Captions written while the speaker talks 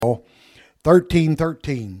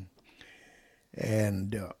13:13.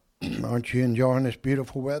 And aren't you enjoying this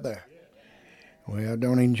beautiful weather? Well,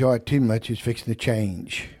 don't enjoy it too much. It's fixing to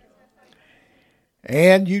change.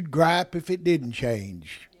 And you'd gripe if it didn't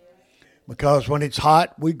change. Because when it's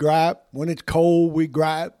hot, we gripe. When it's cold, we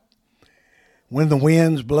gripe. When the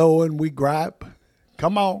wind's blowing, we gripe.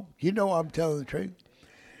 Come on. You know I'm telling the truth.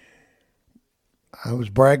 I was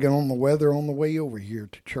bragging on the weather on the way over here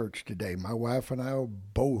to church today. My wife and I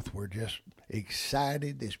both were just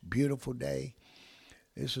excited this beautiful day.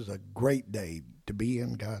 This is a great day to be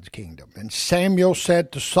in God's kingdom. And Samuel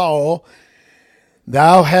said to Saul,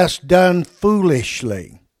 "Thou hast done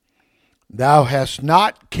foolishly. Thou hast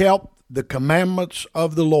not kept the commandments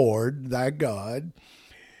of the Lord thy God,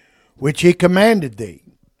 which he commanded thee.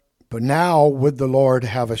 But now would the Lord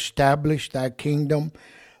have established thy kingdom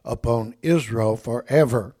upon Israel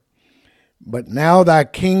forever. But now thy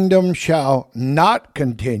kingdom shall not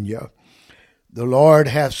continue. The Lord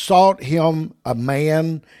hath sought him a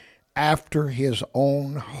man after his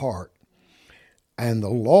own heart, and the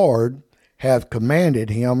Lord hath commanded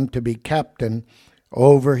him to be captain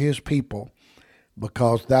over his people,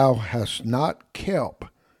 because thou hast not kept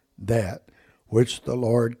that which the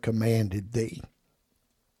Lord commanded thee."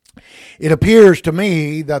 It appears to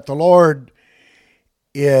me that the Lord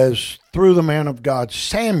is, through the man of God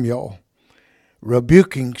Samuel,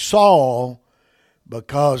 rebuking Saul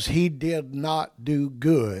because he did not do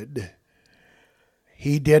good.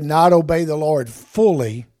 He did not obey the Lord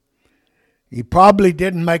fully. He probably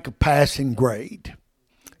didn't make a passing grade.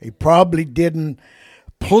 He probably didn't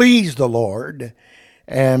please the Lord.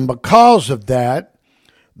 And because of that,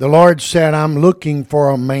 the Lord said, "I'm looking for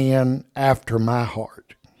a man after my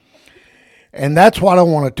heart." And that's what I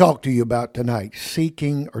want to talk to you about tonight.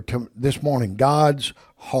 This morning, God's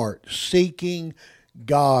heart. Seeking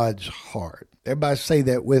God's heart. Everybody say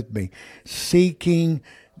that with me. Seeking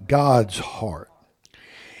God's heart.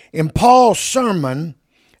 In Paul's sermon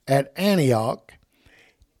at Antioch,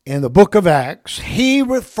 in the book of Acts, he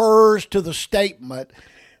refers to the statement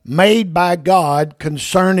made by God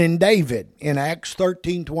concerning David in Acts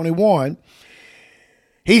 13:21.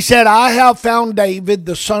 He said, "I have found David,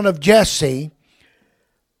 the son of Jesse,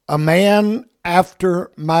 a man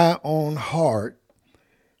after my own heart,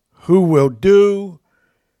 who will do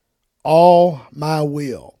all my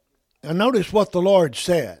will." Now notice what the Lord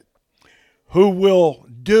said. Who will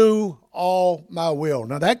do all my will.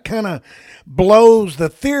 Now that kind of blows the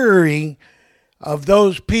theory of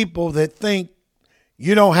those people that think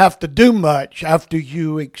you don't have to do much after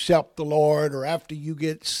you accept the Lord or after you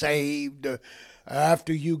get saved or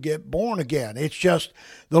after you get born again. It's just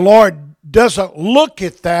the Lord doesn't look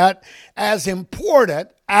at that as important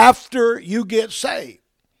after you get saved.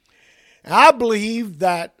 And I believe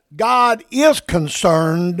that God is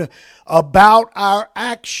concerned about our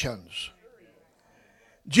actions.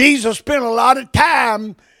 Jesus spent a lot of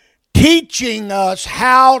time teaching us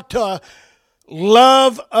how to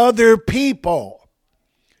love other people.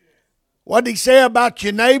 What did he say about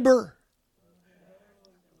your neighbor?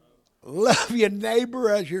 Love your neighbor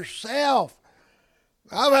as yourself.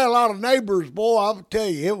 I've had a lot of neighbors, boy, I'll tell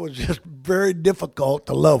you, it was just very difficult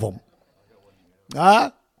to love them.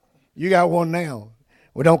 Huh? You got one now.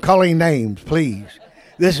 We don't call any names, please.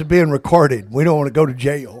 This is being recorded. We don't want to go to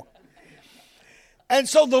jail. And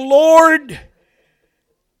so the Lord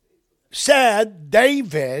said,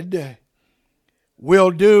 David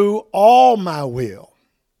will do all my will.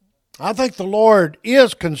 I think the Lord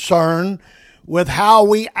is concerned with how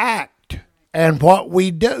we act and what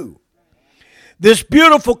we do. This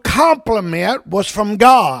beautiful compliment was from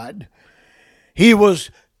God. He was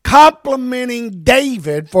complimenting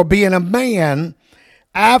David for being a man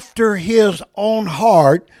after his own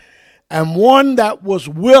heart and one that was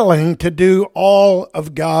willing to do all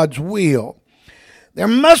of God's will. There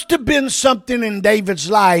must have been something in David's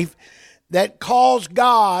life that caused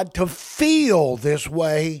God to feel this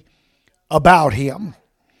way about him.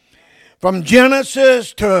 From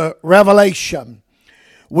Genesis to Revelation,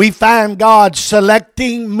 we find God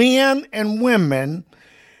selecting men and women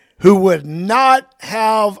who would not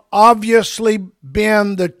have obviously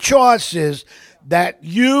been the choices that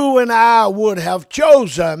you and I would have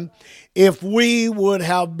chosen if we would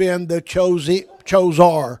have been the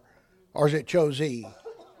choser. Or is it chosee?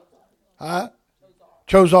 Huh?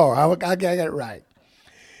 Chosar. I got it right.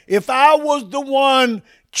 If I was the one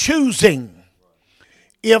choosing,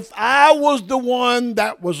 if I was the one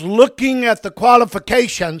that was looking at the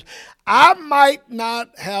qualifications, I might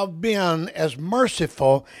not have been as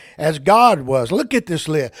merciful as God was. Look at this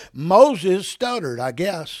list. Moses stuttered, I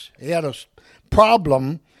guess. He had a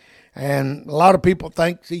problem And a lot of people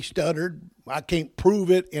think he stuttered. I can't prove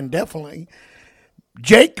it indefinitely.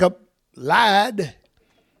 Jacob lied.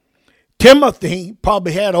 Timothy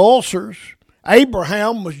probably had ulcers.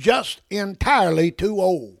 Abraham was just entirely too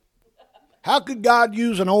old. How could God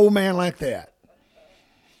use an old man like that?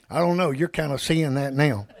 I don't know. You're kind of seeing that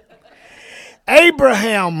now.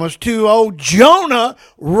 Abraham was too old. Jonah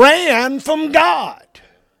ran from God.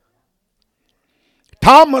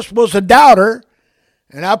 Thomas was a doubter.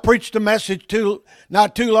 And I preached a message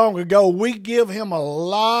not too long ago. We give him a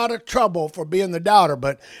lot of trouble for being the doubter,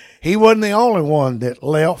 but he wasn't the only one that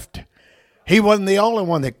left. He wasn't the only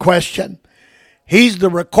one that questioned. He's the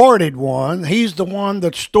recorded one. He's the one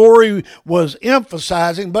that story was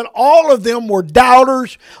emphasizing. But all of them were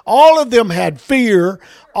doubters. All of them had fear.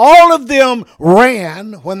 All of them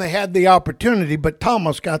ran when they had the opportunity, but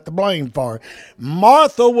Thomas got the blame for it.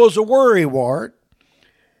 Martha was a worrywart.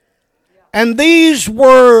 And these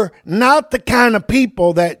were not the kind of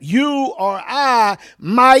people that you or I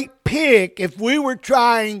might pick if we were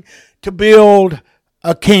trying to build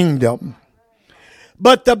a kingdom.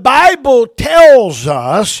 But the Bible tells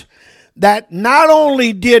us that not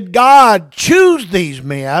only did God choose these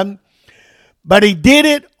men, but he did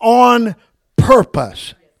it on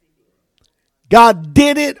purpose. God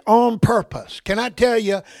did it on purpose. Can I tell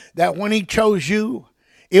you that when he chose you,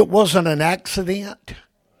 it wasn't an accident?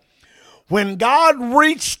 When God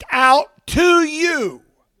reached out to you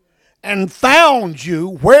and found you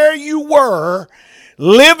where you were,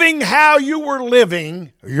 living how you were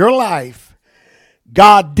living your life,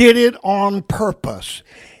 God did it on purpose.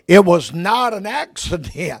 It was not an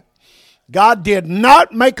accident. God did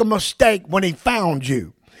not make a mistake when he found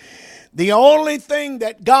you. The only thing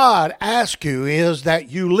that God asks you is that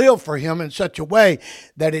you live for him in such a way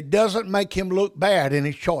that it doesn't make him look bad in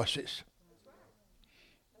his choices.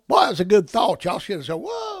 Well, that's a good thought. Y'all should have said,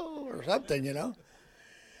 whoa, or something, you know.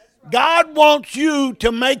 God wants you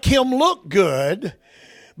to make him look good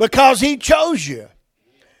because he chose you.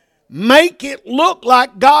 Make it look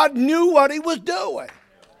like God knew what he was doing.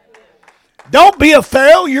 Don't be a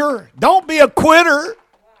failure. Don't be a quitter.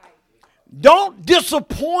 Don't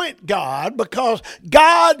disappoint God, because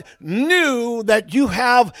God knew that you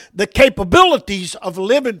have the capabilities of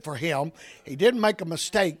living for him. He didn't make a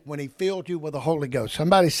mistake when he filled you with the Holy Ghost.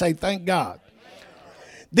 Somebody say, thank God.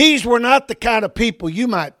 These were not the kind of people you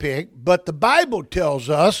might pick, but the Bible tells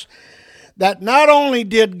us that not only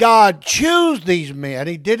did God choose these men,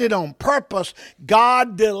 he did it on purpose.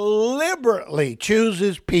 God deliberately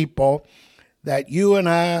chooses people that you and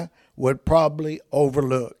I would probably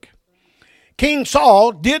overlook. King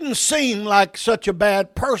Saul didn't seem like such a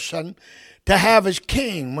bad person to have as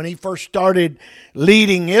king when he first started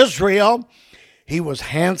leading Israel. He was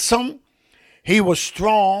handsome. He was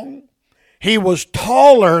strong. He was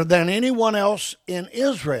taller than anyone else in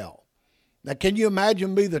Israel. Now, can you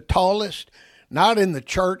imagine being the tallest? Not in the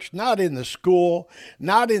church, not in the school,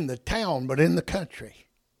 not in the town, but in the country.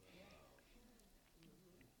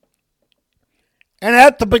 And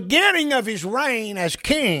at the beginning of his reign as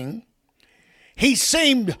king, he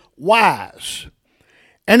seemed wise,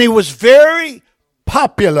 and he was very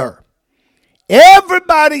popular.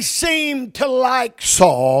 Everybody seemed to like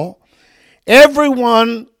Saul.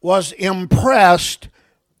 Everyone was impressed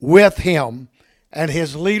with him and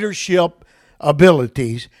his leadership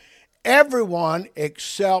abilities. Everyone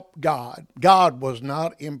except God. God was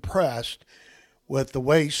not impressed with the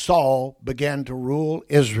way Saul began to rule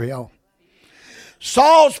Israel.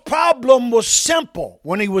 Saul's problem was simple.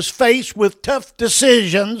 When he was faced with tough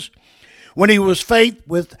decisions, when he was faced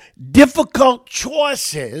with difficult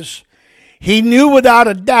choices, he knew without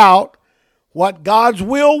a doubt what God's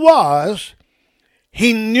will was.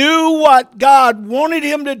 He knew what God wanted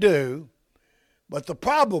him to do, but the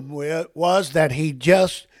problem was that he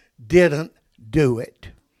just didn't do it.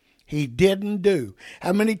 He didn't do.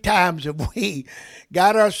 How many times have we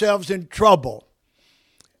got ourselves in trouble?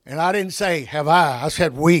 And I didn't say, have I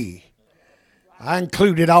said we. I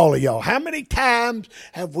included all of y'all. How many times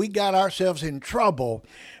have we got ourselves in trouble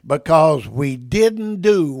because we didn't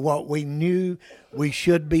do what we knew we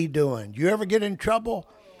should be doing? You ever get in trouble?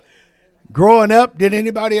 Growing up, did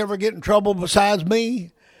anybody ever get in trouble besides me?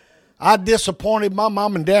 I disappointed my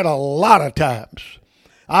mom and dad a lot of times.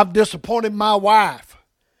 I've disappointed my wife.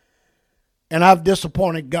 And I've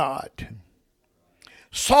disappointed God.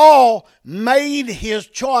 Saul made his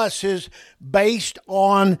choices based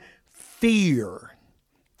on fear.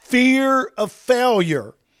 Fear of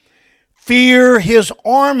failure. Fear his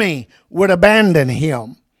army would abandon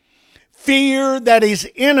him. Fear that his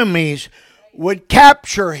enemies would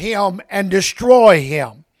capture him and destroy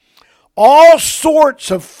him. all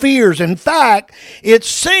sorts of fears. In fact, it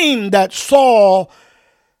seemed that Saul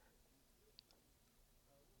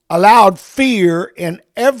allowed fear in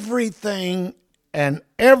everything and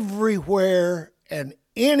everywhere and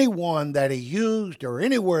anyone that he used or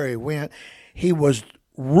anywhere he went. He was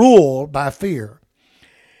ruled by fear.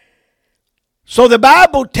 So the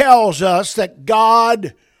Bible tells us that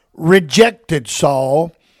God rejected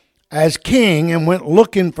Saul as king and went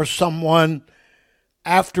looking for someone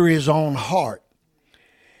after his own heart.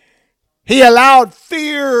 He allowed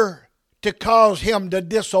fear to cause him to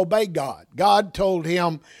disobey God. God told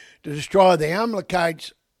him to destroy the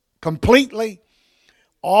Amalekites completely,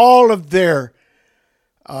 all of their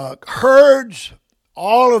herds,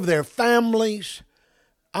 all of their families.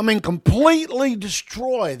 Completely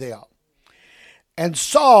destroy them. And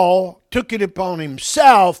Saul took it upon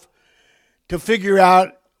himself to figure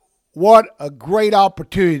out what a great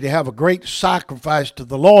opportunity to have a great sacrifice to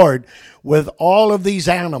the Lord with all of these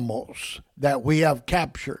animals that we have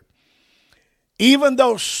captured. Even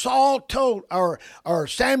though Samuel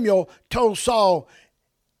told Saul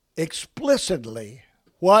explicitly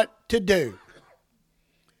what to do,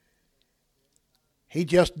 he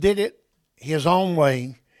just did it his own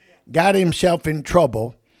way, got himself in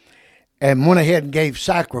trouble, and went ahead and gave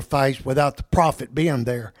sacrifice without the prophet being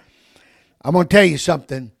there. I'm going to tell you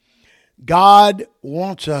something. God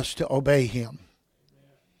wants us to obey him.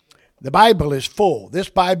 The Bible is full. This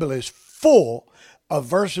Bible is full of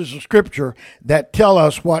verses of Scripture that tell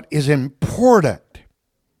us what is important.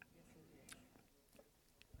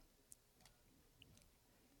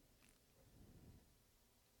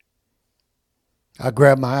 I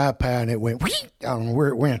grabbed my iPad and it went, whee! I don't know where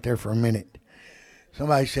it went there for a minute.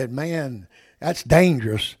 Somebody said, man, that's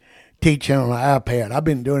dangerous teaching on an iPad. I've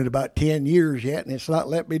been doing it about 10 years yet, and it's not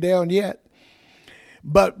let me down yet.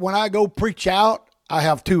 But when I go preach out, I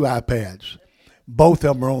have two iPads. Both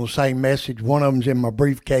of them are on the same message. One of them's in my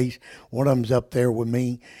briefcase. One of them's up there with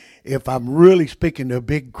me. If I'm really speaking to a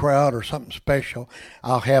big crowd or something special,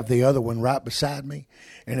 I'll have the other one right beside me.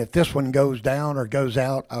 And if this one goes down or goes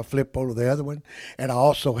out, I'll flip over the other one. And I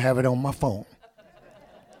also have it on my phone.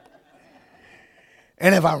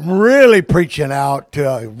 And if I'm really preaching out to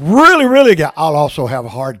a really guy, I'll also have a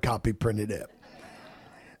hard copy printed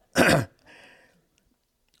up.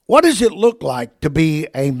 What does it look like to be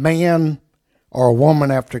a man or a woman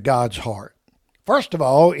after God's heart? First of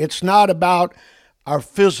all, it's not about our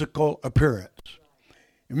physical appearance.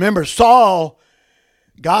 Remember, Saul,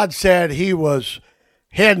 God said he was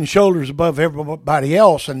head and shoulders above everybody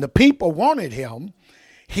else, and the people wanted him.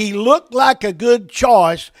 He looked like a good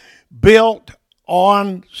choice built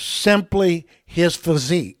on simply his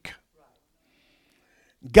physique.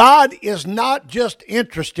 God is not just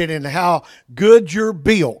interested in how good you're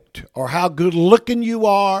built or how good looking you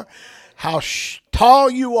are, how tall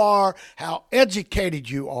you are, how educated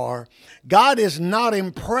you are. God is not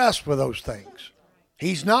impressed with those things.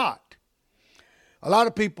 He's not. A lot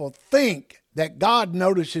of people think that God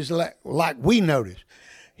notices like we notice.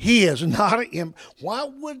 He is not. Why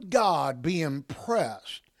would God be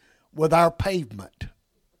impressed with our pavement?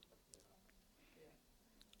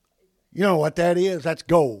 You know what that is? That's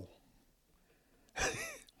gold.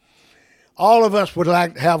 All of us would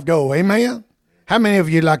like to have gold. Amen? How many of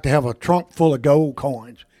you like to have a trunk full of gold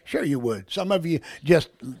coins? Sure you would. Some of you just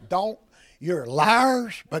don't. You're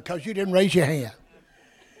liars because you didn't raise your hand.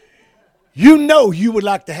 You know you would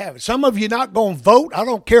like to have it. Some of you not going to vote. I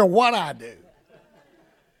don't care what I do.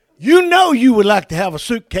 You know you would like to have a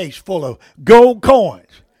suitcase full of gold coins.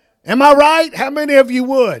 Am I right? How many of you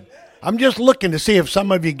would? I'm just looking to see if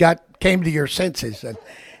some of you came to your senses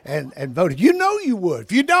and voted. You know you would.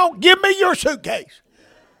 If you don't, give me your suitcase.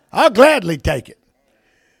 I'll gladly take it.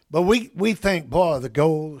 But we think, boy, the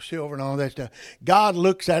gold, silver, and all that stuff. God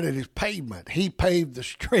looks at it as pavement. He paved the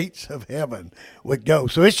streets of heaven with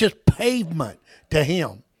gold. So it's just pavement to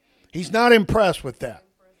him. He's not impressed with that.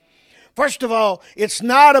 First of all, it's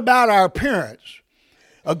not about our appearance.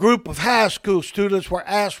 A group of high school students were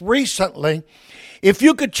asked recently, if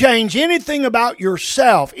you could change anything about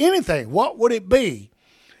yourself, anything, what would it be?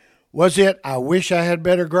 Was it, I wish I had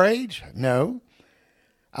better grades? No.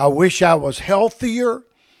 I wish I was healthier.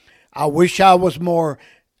 I wish I was more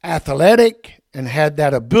athletic and had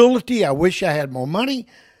that ability. I wish I had more money.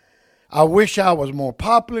 I wish I was more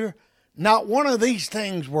popular. Not one of these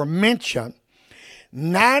things were mentioned.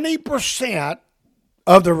 90%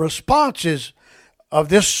 of the responses of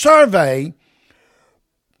this survey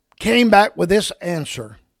came back with this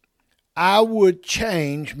answer. I would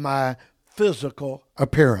change my physical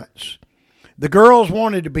appearance. The girls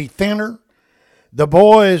wanted to be thinner. The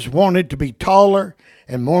boys wanted to be taller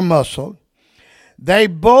and more muscled. They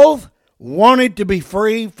both wanted to be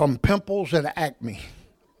free from pimples and acne.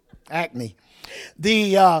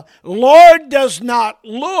 The Lord does not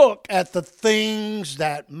look at the things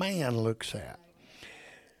that man looks at.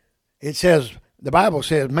 It says, the Bible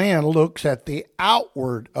says, man looks at the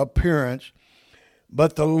outward appearance,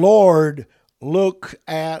 but the Lord looks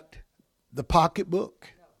at the pocketbook,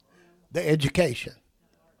 the education,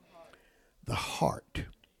 the heart.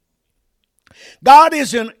 God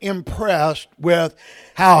isn't impressed with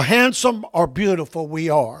how handsome or beautiful we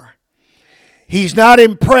are. He's not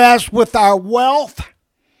impressed with our wealth.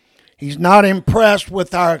 He's not impressed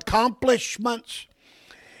with our accomplishments.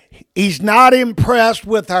 He's not impressed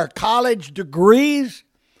with our college degrees.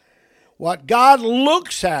 What God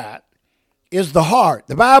looks at is the heart.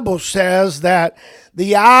 The Bible says that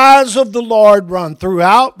the eyes of the Lord run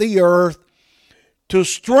throughout the earth to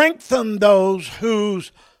strengthen those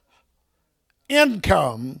whose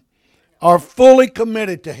income are fully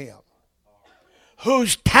committed to Him,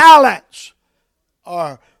 whose talents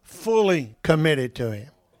are fully committed to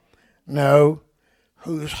Him. No,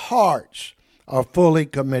 whose hearts are fully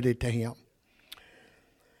committed to Him.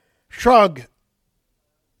 Shug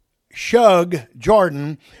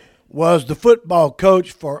Jordan was the football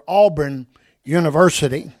coach for Auburn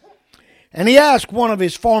University, and he asked one of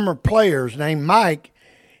his former players named Mike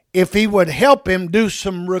if he would help him do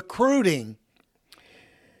some recruiting.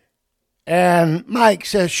 And Mike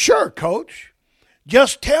says, "Sure, coach.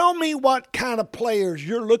 Just tell me what kind of players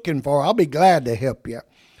you're looking for. I'll be glad to help you."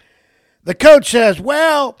 The coach says,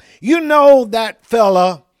 "Well, you know that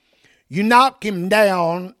fella, you knock him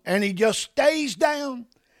down and he just stays down."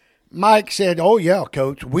 Mike said, "Oh, yeah,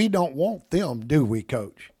 coach, we don't want them, do we,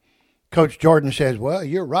 coach?" Coach Jordan says, "Well,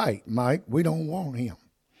 you're right, Mike, we don't want him."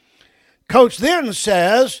 Coach then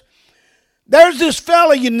says, "There's this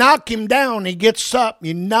fella, you knock him down, he gets up,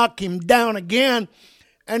 you knock him down again,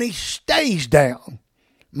 and he stays down."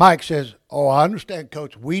 Mike says, "Oh, I understand,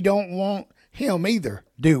 coach, we don't want him either,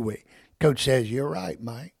 do we?" Coach says, "You're right,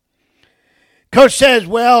 Mike." Coach says,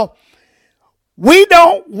 "Well, we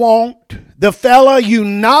don't want the fella you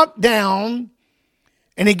knock down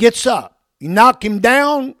and he gets up. You knock him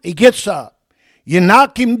down, he gets up. You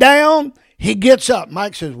knock him down, he gets up."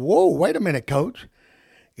 Mike says, "Whoa, wait a minute, coach.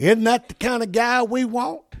 Isn't that the kind of guy we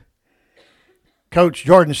want?" Coach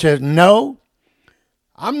Jordan says, "No,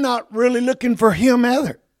 I'm not really looking for him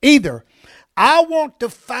either. I want to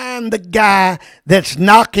find the guy that's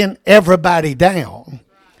knocking everybody down.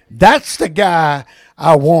 That's the guy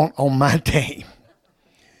I want on my team."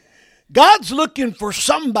 God's looking for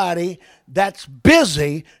somebody that's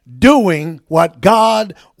busy doing what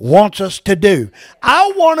God wants us to do.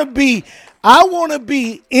 I want to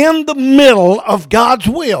be in the middle of God's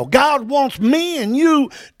will. God wants me and you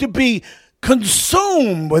to be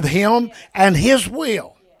consumed with Him and His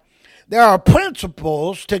will. There are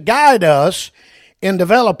principles to guide us in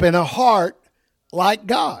developing a heart like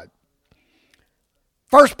God.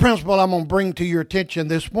 First principle I'm going to bring to your attention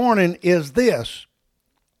this morning is this: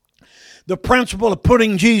 the principle of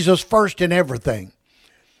putting Jesus first in everything.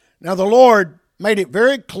 Now, the Lord made it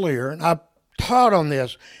very clear, and I've taught on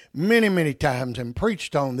this many, many times and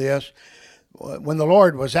preached on this when the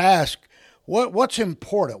Lord was asked, what's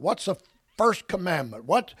important? What's the first commandment?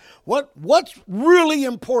 What's really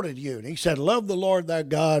important to you? And He said, "Love the Lord thy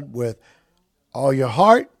God with all your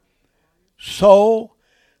heart, soul,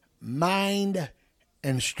 mind,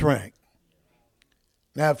 and strength."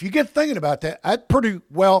 Now, if you get thinking about that, that pretty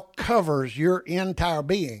well covers your entire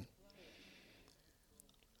being.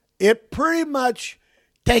 It pretty much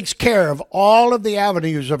takes care of all of the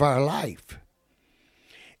avenues of our life.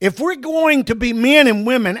 If we're going to be men and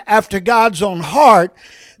women after God's own heart,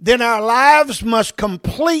 then our lives must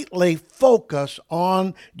completely focus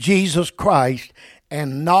on Jesus Christ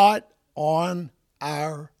and not on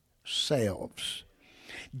ourselves.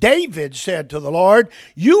 David said to the Lord,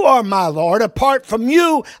 "You are my Lord. Apart from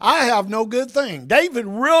you, I have no good thing." David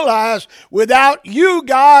realized, without you,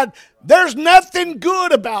 God, there's nothing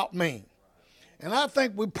good about me. And I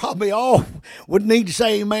think we probably all would need to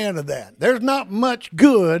say amen to that. There's not much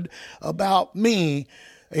good about me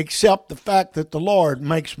except the fact that the Lord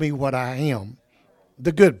makes me what I am.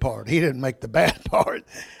 The good part. He didn't make the bad part.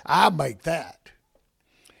 I make that.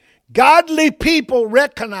 Godly people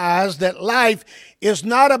recognize that life is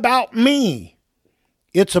not about me.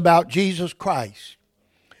 It's about Jesus Christ.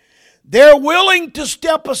 They're willing to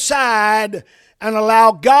step aside and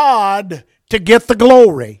allow God to get the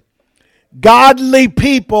glory. Godly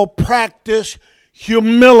people practice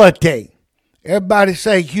humility. Everybody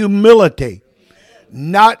say humility,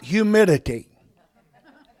 not humidity.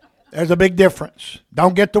 There's a big difference.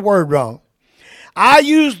 Don't get the word wrong. I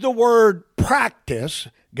use the word practice.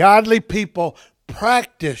 Godly people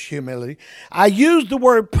practice humility. I use the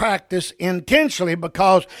word practice intentionally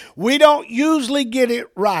because we don't usually get it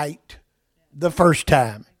right the first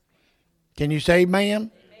time. Can you say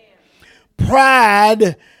amen?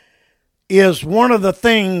 Pride is one of the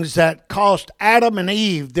things that cost Adam and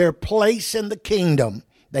Eve their place in the kingdom.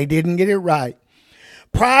 They didn't get it right.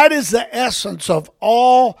 Pride is the essence of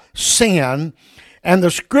all sin, and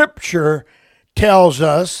the scripture tells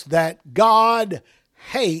us that God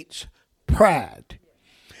hates pride.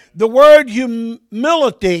 The word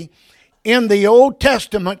humility in the Old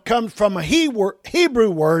Testament comes from a Hebrew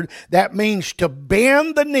word that means to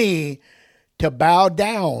bend the knee, to bow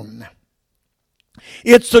down.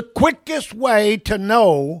 It's the quickest way to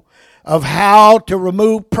know of how to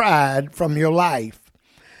remove pride from your life.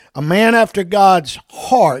 A man after God's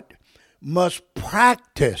heart must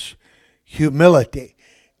practice humility.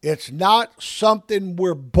 It's not something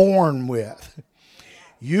we're born with.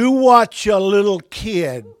 You watch a little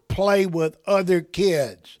kid play with other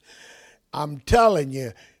kids. I'm telling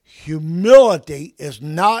you, humility is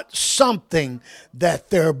not something that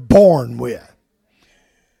they're born with.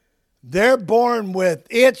 They're born with,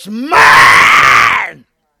 it's mine!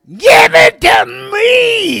 Give it to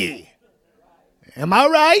me! Am I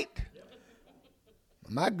right?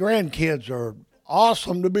 My grandkids are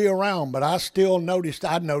awesome to be around, but I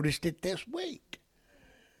noticed it this week.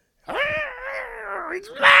 It's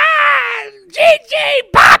mine! Gigi!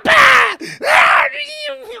 Papa!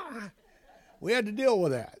 We had to deal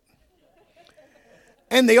with that.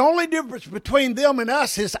 And the only difference between them and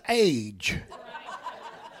us is age.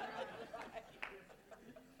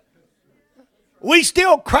 We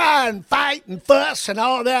still cry and fight and fuss and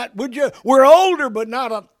all that. We're older, but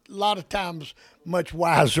not a lot of times much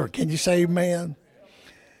wiser. Can you say amen?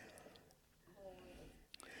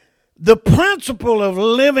 The principle of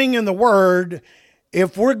living in the Word,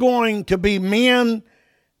 if we're going to be men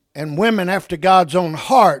and women after God's own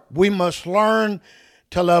heart, we must learn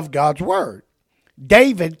to love God's Word.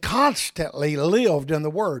 David constantly lived in the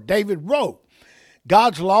Word. David wrote,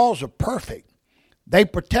 God's laws are perfect. They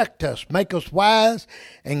protect us, make us wise,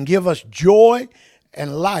 and give us joy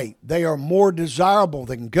and light. They are more desirable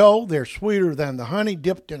than gold. They're sweeter than the honey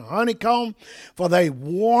dipped in a honeycomb, for they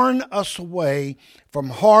warn us away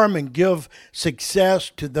from harm and give success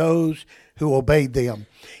to those who obey them.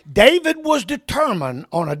 David was determined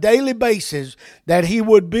on a daily basis that he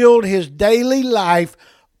would build his daily life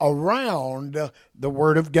around the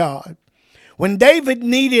Word of God. When David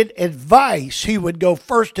needed advice, he would go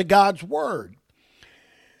first to God's Word.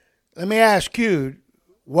 Let me ask you,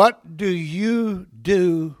 what do you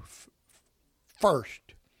do first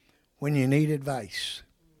when you need advice?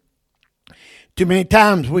 Too many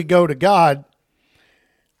times we go to God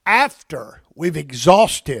after we've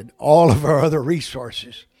exhausted all of our other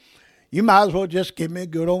resources. You might as well just give me a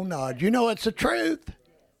good old nod. You know, it's the truth.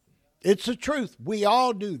 It's the truth. We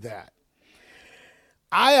all do that.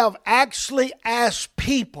 I have actually asked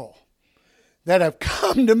people that have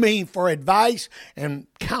come to me for advice and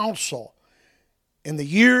counsel in the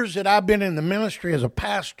years that I've been in the ministry as a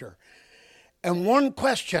pastor. And one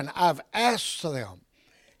question I've asked them,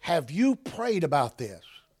 have you prayed about this?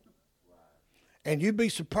 And you'd be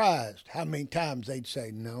surprised how many times they'd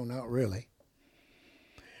say, no, not really.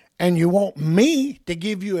 And you want me to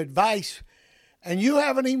give you advice and you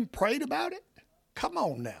haven't even prayed about it? Come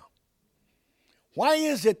on now. Why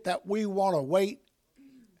is it that we want to wait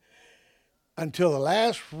until the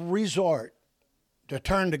last resort to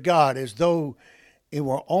turn to God as though it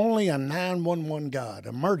were only a 911 God,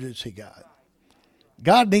 emergency God?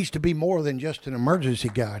 God needs to be more than just an emergency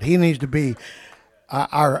God. He needs to be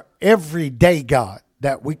our everyday God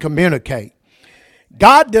that we communicate.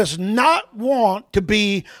 God does not want to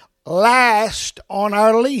be last on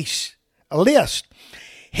our list.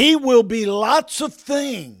 He will be lots of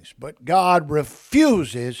things, but God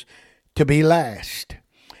refuses to be last.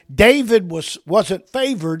 David wasn't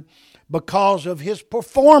favored because of his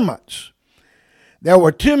performance. There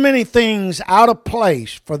were too many things out of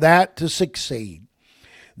place for that to succeed.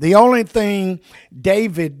 The only thing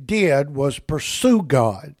David did was pursue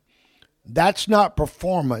God. That's not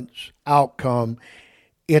performance outcome.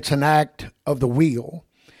 It's an act of the will.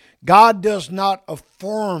 God does not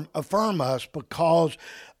affirm us because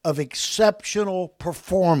of exceptional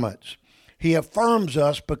performance. He affirms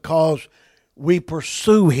us because we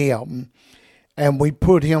pursue Him and we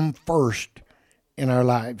put Him first in our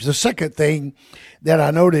lives. The second thing that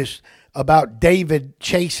I noticed about David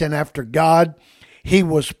chasing after God, he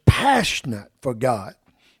was passionate for God.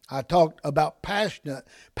 I talked about passion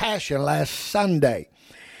last Sunday.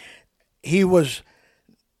 He was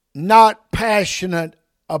not passionate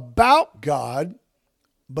about God,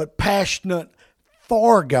 but passionate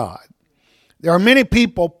for God. There are many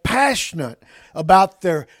people passionate about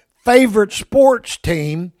their favorite sports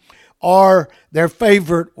team or their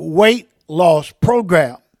favorite weight loss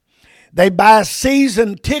program. They buy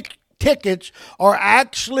season tickets or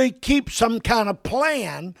actually keep some kind of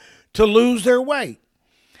plan to lose their weight.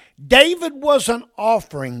 David wasn't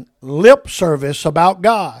offering lip service about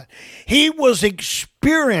God. He was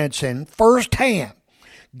experiencing firsthand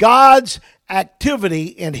God's activity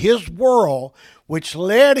in his world, which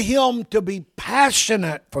led him to be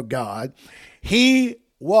passionate for God. He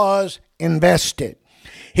was invested.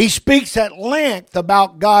 He speaks at length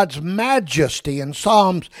about God's majesty in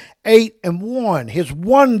Psalms 8:1, his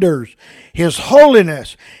wonders, his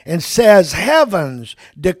holiness, and says heavens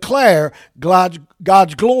declare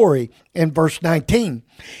God's glory in verse 19.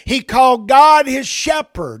 He called God his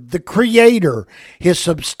shepherd, the creator, his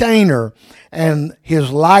sustainer, and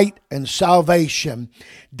his light and salvation.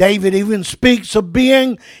 David even speaks of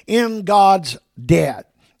being in God's debt.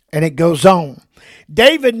 And it goes on.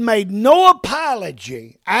 David made no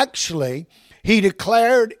apology. Actually, he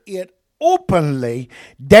declared it openly.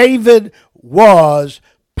 David was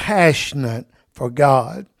passionate for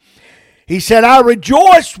God. He said, I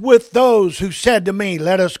rejoiced with those who said to me,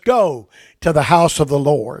 let us go to the house of the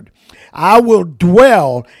Lord. I will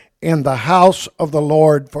dwell in the house of the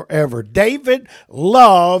Lord forever. David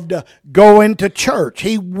loved going to church.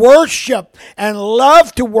 He worshiped and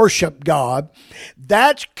loved to worship God.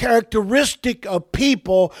 That's characteristic of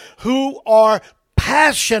people who are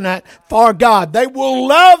passionate for God. They will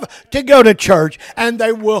love to go to church, and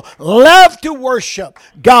they will love to worship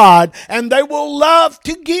God, and they will love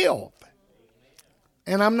to give.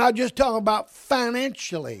 And I'm not just talking about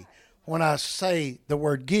financially when I say the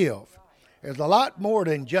word give. There's a lot more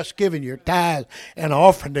than just giving your tithe and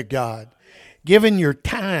offering to God. Giving your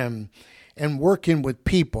time and working with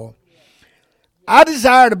people. I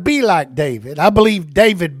desire to be like David. I believe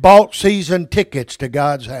David bought season tickets to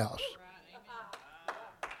God's house.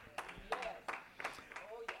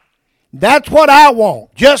 That's what I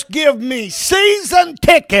want. Just give me season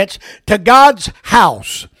tickets to God's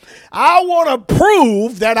house. I want to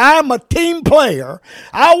prove that I'm a team player.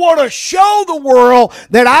 I want to show the world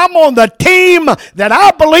that I'm on the team that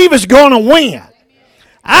I believe is going to win.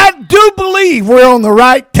 I do believe we're on the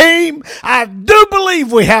right team. I do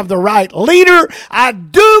believe we have the right leader. I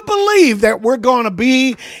do believe that we're going to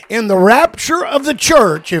be in the rapture of the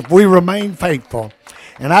church if we remain faithful.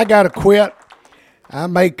 And I got to quit. I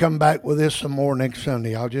may come back with this some more next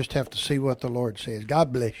Sunday. I'll just have to see what the Lord says.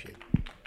 God bless you.